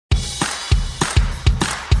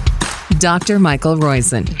Dr. Michael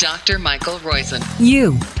Roizen. Dr. Michael Roizen.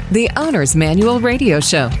 You, the Owner's Manual Radio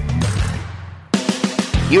Show.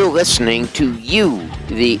 You're listening to You,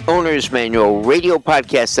 the Owner's Manual Radio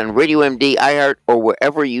Podcast on Radio MD, iHeart, or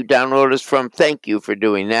wherever you download us from. Thank you for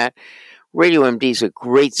doing that. Radio MD is a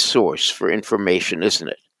great source for information, isn't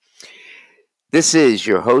it? This is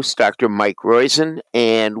your host, Dr. Mike Roizen,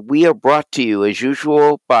 and we are brought to you, as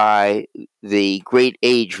usual, by the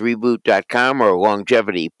GreatAgeReboot.com or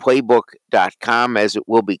LongevityPlaybook.com, as it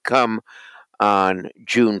will become on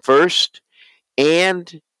June 1st,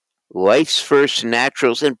 and Life's First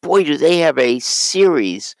Naturals. And boy, do they have a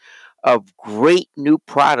series of great new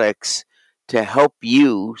products to help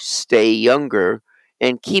you stay younger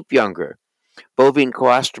and keep younger. Bovine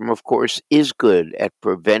colostrum, of course, is good at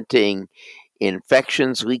preventing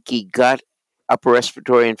infections, leaky gut, upper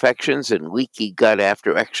respiratory infections, and leaky gut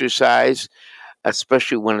after exercise,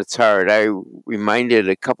 especially when it's hard. I reminded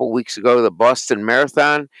a couple weeks ago the Boston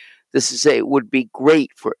Marathon. It would be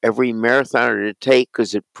great for every marathoner to take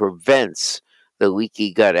because it prevents the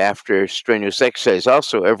leaky gut after strenuous exercise.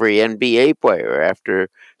 Also, every NBA player after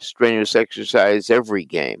strenuous exercise, every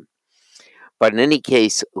game. But in any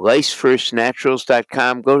case,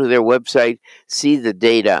 lifesfirstnaturals.com, go to their website, see the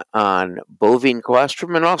data on bovine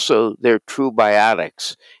colostrum and also their true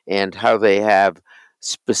biotics and how they have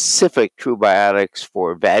specific true biotics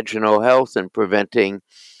for vaginal health and preventing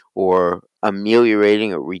or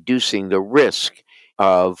ameliorating or reducing the risk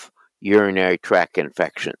of urinary tract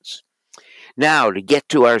infections. Now, to get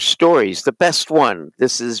to our stories, the best one,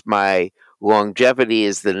 this is my Longevity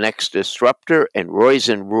is the Next Disruptor and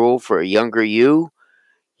Roizen Rule for a Younger You.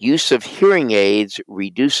 Use of hearing aids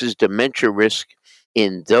reduces dementia risk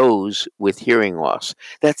in those with hearing loss.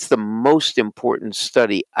 That's the most important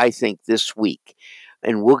study, I think, this week.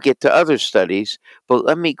 And we'll get to other studies, but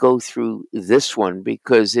let me go through this one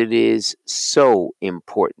because it is so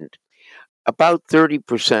important. About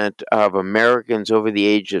 30% of Americans over the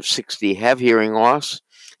age of 60 have hearing loss,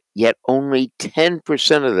 yet only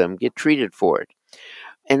 10% of them get treated for it.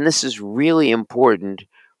 And this is really important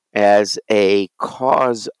as a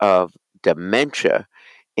cause of dementia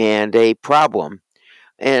and a problem.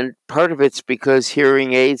 And part of it's because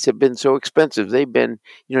hearing aids have been so expensive. They've been,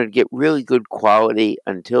 to get really good quality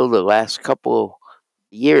until the last couple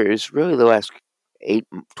years, really the last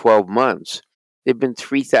 12 months. They've been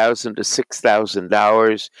 $3,000 to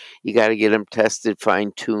 $6,000. You got to get them tested,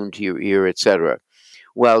 fine-tuned to your ear, etc.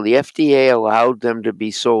 Well, the FDA allowed them to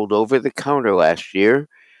be sold over the counter last year.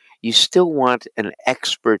 You still want an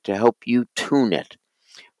expert to help you tune it,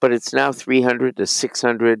 but it's now $300 to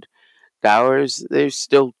 $600. There's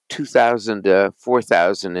still $2,000 to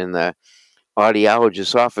 $4,000 in the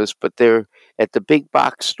audiologist's office, but they're at the big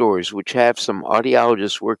box stores, which have some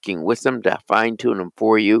audiologists working with them to fine tune them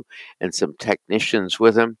for you, and some technicians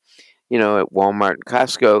with them. At Walmart and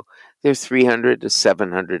Costco, they're $300 to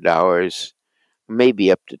 $700.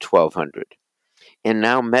 Maybe up to $1,200. And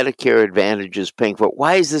now Medicare Advantage is paying for it.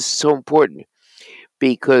 Why is this so important?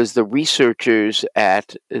 Because the researchers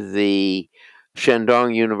at the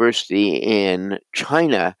Shandong University in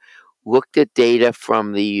China looked at data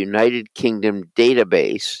from the United Kingdom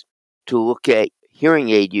database to look at hearing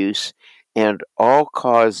aid use and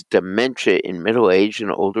all-cause dementia in middle-aged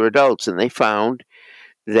and older adults. And they found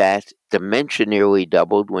that dementia nearly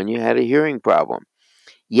doubled when you had a hearing problem.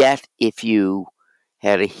 Yet, if you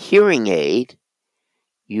had a hearing aid,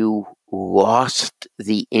 you lost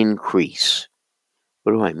the increase.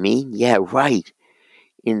 What do I mean? Yeah, right.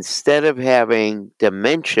 Instead of having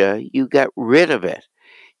dementia, you got rid of it.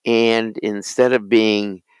 And instead of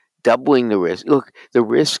being doubling the risk, look, the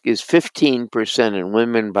risk is 15% in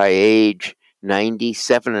women by age 90,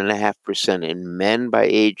 7.5% in men by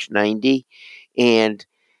age 90. And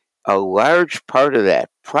a large part of that,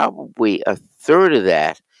 probably a third of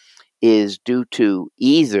that, is due to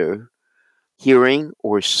either hearing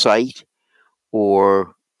or sight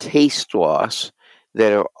or taste loss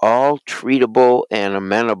that are all treatable and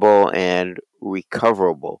amenable and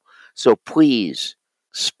recoverable. So please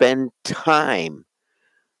spend time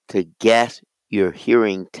to get your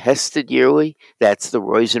hearing tested yearly. That's the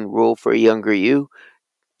Roizen Rule for a Younger You,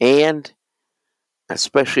 and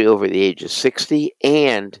especially over the age of 60,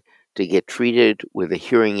 and to get treated with a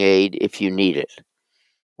hearing aid if you need it.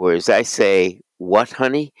 Whereas I say, what,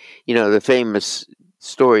 honey? The famous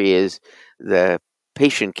story is the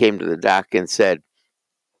patient came to the doc and said,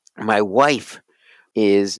 my wife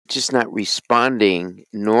is just not responding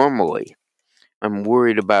normally. I'm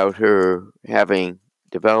worried about her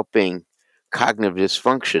developing cognitive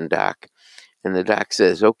dysfunction, doc. And the doc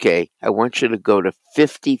says, okay, I want you to go to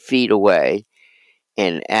 50 feet away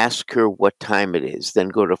and ask her what time it is. Then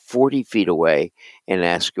go to 40 feet away and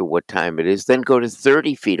ask her what time it is. Then go to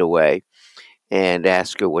 30 feet away and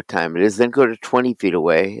ask her what time it is. Then go to 20 feet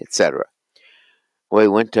away, etc. Well, he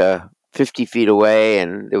went to 50 feet away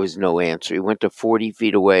and there was no answer. He went to 40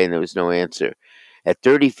 feet away and there was no answer. At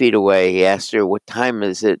 30 feet away, he asked her, "What time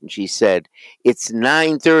is it?" And she said, "It's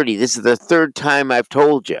 9:30. This is the third time I've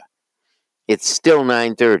told you. It's still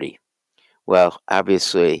 9:30. Well,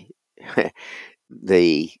 obviously,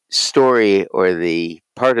 the story or the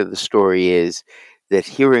part of the story is that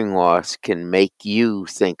hearing loss can make you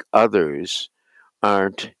think others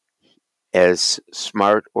aren't as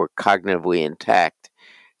smart or cognitively intact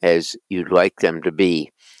as you'd like them to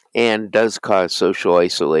be, and does cause social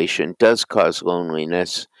isolation, does cause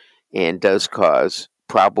loneliness, and does cause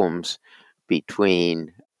problems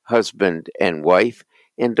between husband and wife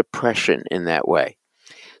and depression in that way.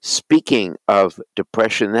 Speaking of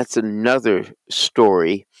depression, that's another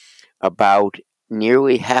story about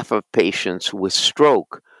nearly half of patients with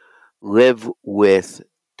stroke live with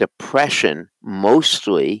depression,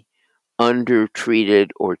 mostly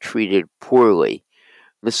undertreated or treated poorly.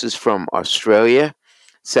 This is from Australia.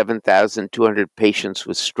 7,200 patients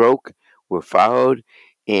with stroke were followed.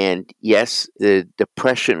 And yes, the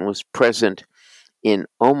depression was present in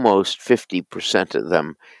almost 50% of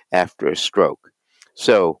them after a stroke.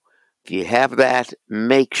 So if you have that,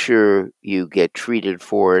 make sure you get treated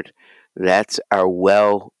for it. That's our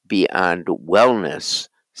Well Beyond Wellness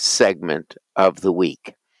segment of the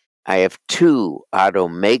week. I have two Auto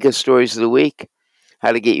Mega stories of the week.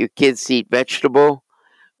 How to get your kids to eat vegetable.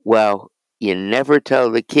 Well, you never tell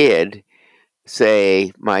the kid,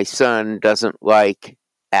 say, my son doesn't like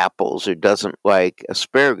apples or doesn't like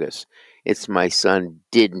asparagus. It's my son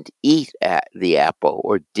didn't eat the apple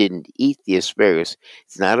or didn't eat the asparagus.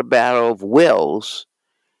 It's not a battle of wills.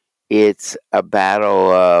 It's a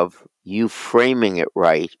battle of you framing it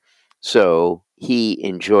right so he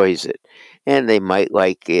enjoys it. And they might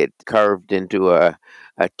like it carved into a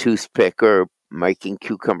toothpick or making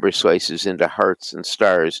cucumber slices into hearts and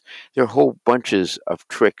stars. There are whole bunches of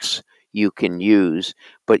tricks you can use,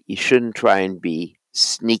 but you shouldn't try and be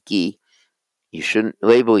sneaky. You shouldn't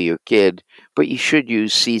label your kid, but you should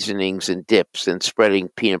use seasonings and dips, and spreading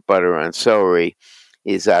peanut butter on celery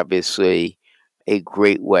is obviously a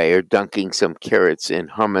great way, or dunking some carrots in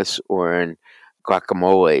hummus or in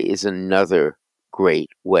guacamole is another great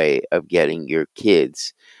way of getting your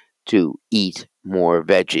kids to eat more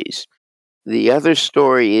veggies. The other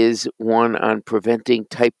story is one on preventing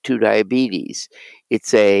type 2 diabetes.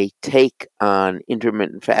 It's a take on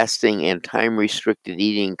intermittent fasting and time restricted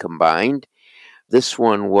eating combined. This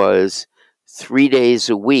one was 3 days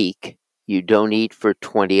a week. You don't eat for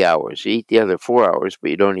 20 hours. You eat the other 4 hours, but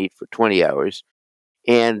you don't eat for 20 hours.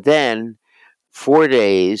 And then 4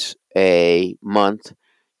 days a month,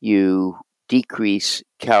 you decrease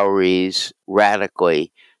calories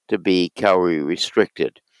radically to be calorie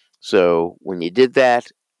restricted. So when you did that,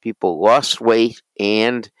 people lost weight,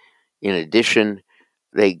 and in addition,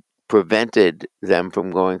 they prevented them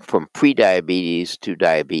from going from prediabetes to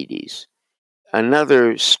diabetes.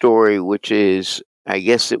 Another story, which is, I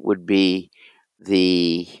guess it would be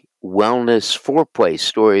the wellness foreplay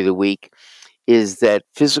story of the week, is that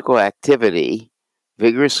physical activity,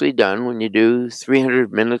 vigorously done, when you do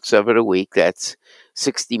 300 minutes of it a week, that's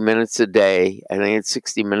 60 minutes a day. I think it's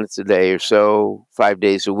 60 minutes a day or so, 5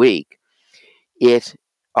 days a week. It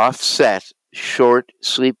offset short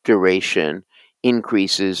sleep duration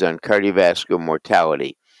increases on cardiovascular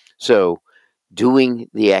mortality. So, doing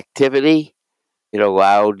the activity, it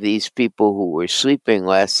allowed these people who were sleeping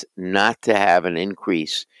less not to have an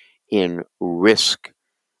increase in risk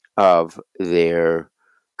of their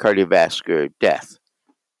cardiovascular death.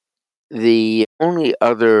 The only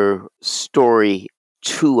other story,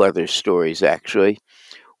 two other stories actually.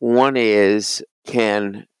 One is,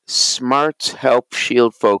 can smarts help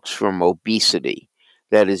shield folks from obesity?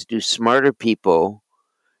 That is, do smarter people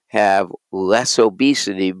have less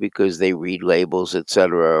obesity because they read labels,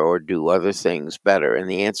 etc., or do other things better? And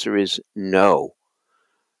the answer is no.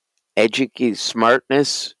 Educate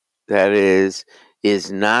smartness, that is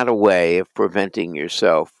not a way of preventing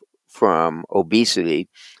yourself from obesity.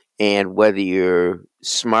 And whether you're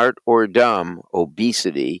smart or dumb,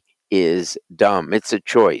 obesity is dumb. It's a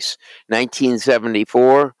choice.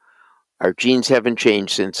 1974, our genes haven't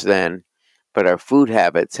changed since then, but our food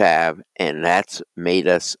habits have, and that's made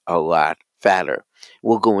us a lot fatter.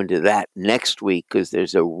 We'll go into that next week because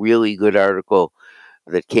there's a really good article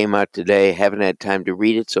that came out today. Haven't had time to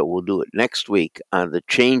read it, so we'll do it next week on the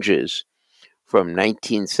changes from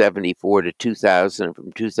 1974 to 2000,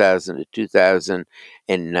 from 2000 to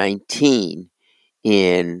 2019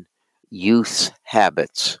 in youth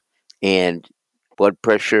habits and blood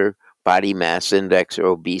pressure, body mass index or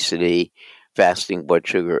obesity, fasting blood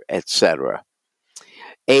sugar, etc.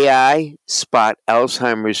 AI spot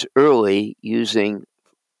Alzheimer's early using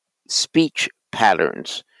speech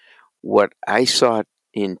patterns. What I saw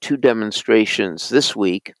in two demonstrations this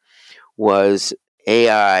week was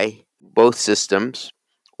AI, both systems,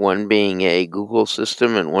 one being a Google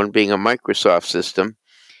system and one being a Microsoft system,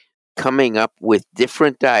 coming up with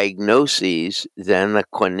different diagnoses than the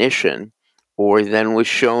clinician or than was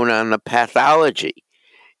shown on the pathology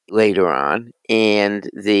later on. And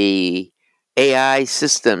the AI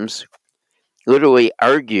systems literally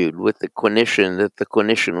argued with the clinician that the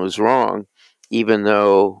clinician was wrong, even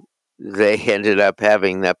though they ended up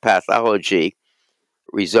having the pathology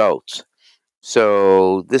results.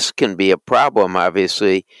 So this can be a problem,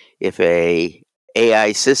 obviously, if a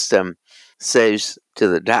AI system says to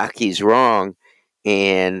the doc he's wrong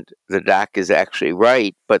and the doc is actually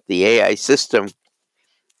right, but the AI system,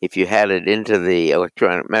 if you had it into the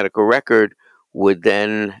electronic medical record, would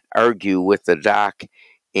then argue with the doc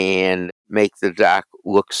and make the doc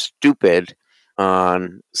look stupid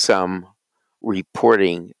on some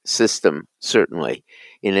reporting system, certainly.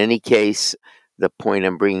 In any case, the point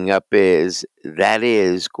I'm bringing up is that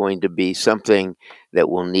is going to be something that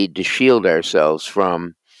we'll need to shield ourselves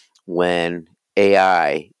from when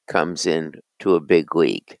AI comes into a big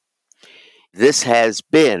league. This has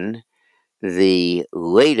been the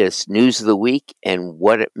latest news of the week and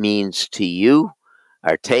what it means to you,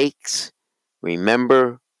 our takes.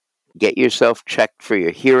 Remember, get yourself checked for your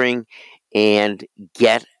hearing and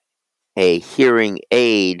get a hearing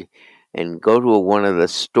aid and go to one of the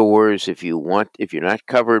stores if you want. If you're not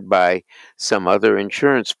covered by some other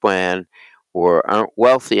insurance plan or aren't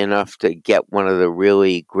wealthy enough to get one of the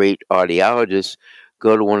really great audiologists,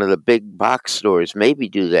 go to one of the big box stores. Maybe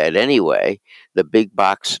do that anyway. The big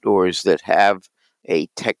box stores that have a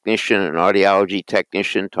technician, an audiology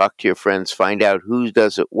technician, talk to your friends, find out who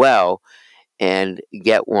does it well, and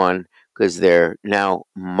get one because they're now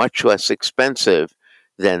much less expensive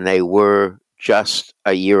than they were just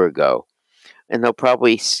a year ago. And they'll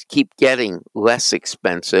probably keep getting less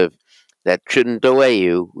expensive. That shouldn't delay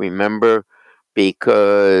you, remember,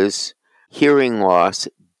 because hearing loss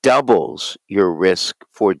doubles your risk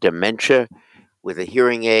for dementia. With a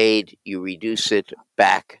hearing aid, you reduce it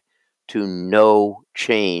back to no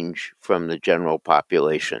change from the general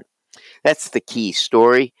population. That's the key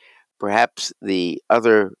story. Perhaps the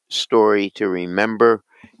other story to remember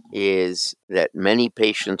is that many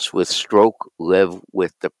patients with stroke live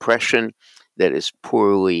with depression that is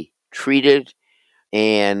poorly treated.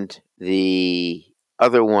 And the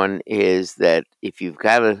other one is that if you've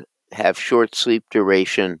got to have short sleep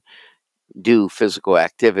duration, do physical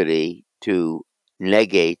activity to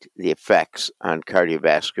negate the effects on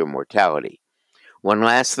cardiovascular mortality. One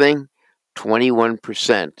last thing,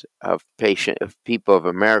 21% of people of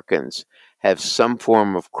Americans have some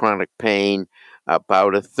form of chronic pain,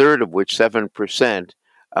 about a third of which, 7%,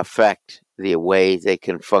 affect the way they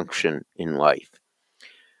can function in life.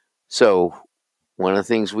 So one of the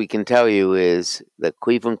things we can tell you is the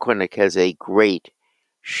Cleveland Clinic has a great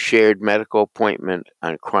shared medical appointment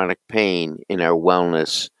on chronic pain in our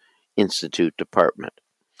Wellness Institute department.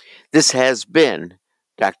 This has been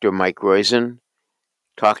Dr. Mike Roizen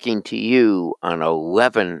talking to you on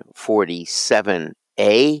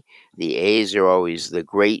 1147A. The A's are always the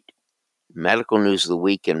great medical news of the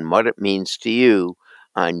week and what it means to you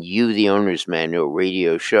on You, the Owner's Manual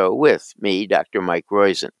radio show with me, Dr. Mike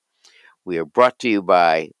Roizen. We are brought to you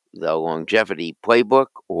by the Longevity Playbook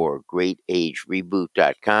or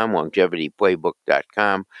GreatAgeReboot.com.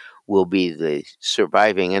 LongevityPlaybook.com will be the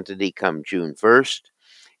surviving entity come June 1st.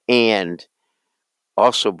 And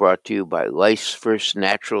also brought to you by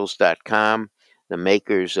Life'sFirstNaturals.com, the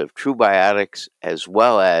makers of True Biotics, as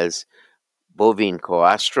well as bovine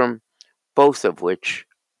colostrum, both of which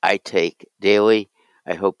I take daily.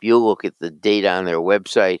 I hope you'll look at the data on their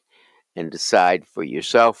website and decide for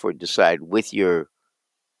yourself or decide with your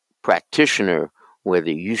practitioner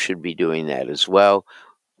whether you should be doing that as well.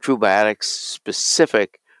 True Biotics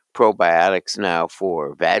specific probiotics now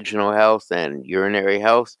for vaginal health and urinary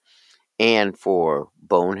health and for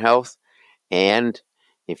bone health. And,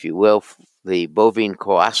 if you will, the bovine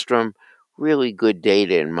colostrum, really good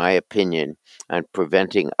data, in my opinion, on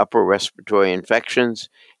preventing upper respiratory infections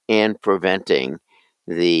and preventing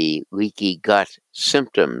the leaky gut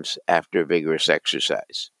symptoms after vigorous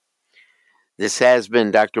exercise. This has been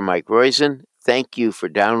Dr. Mike Roizen. Thank you for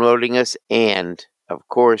downloading us. And of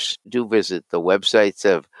course, do visit the websites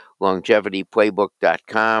of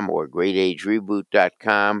longevityplaybook.com or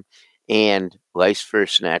greatagereboot.com and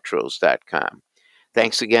lifefirstnaturals.com.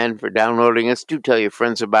 Thanks again for downloading us. Do tell your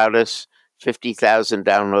friends about us. 50,000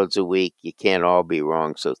 downloads a week. You can't all be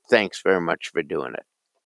wrong. So thanks very much for doing it.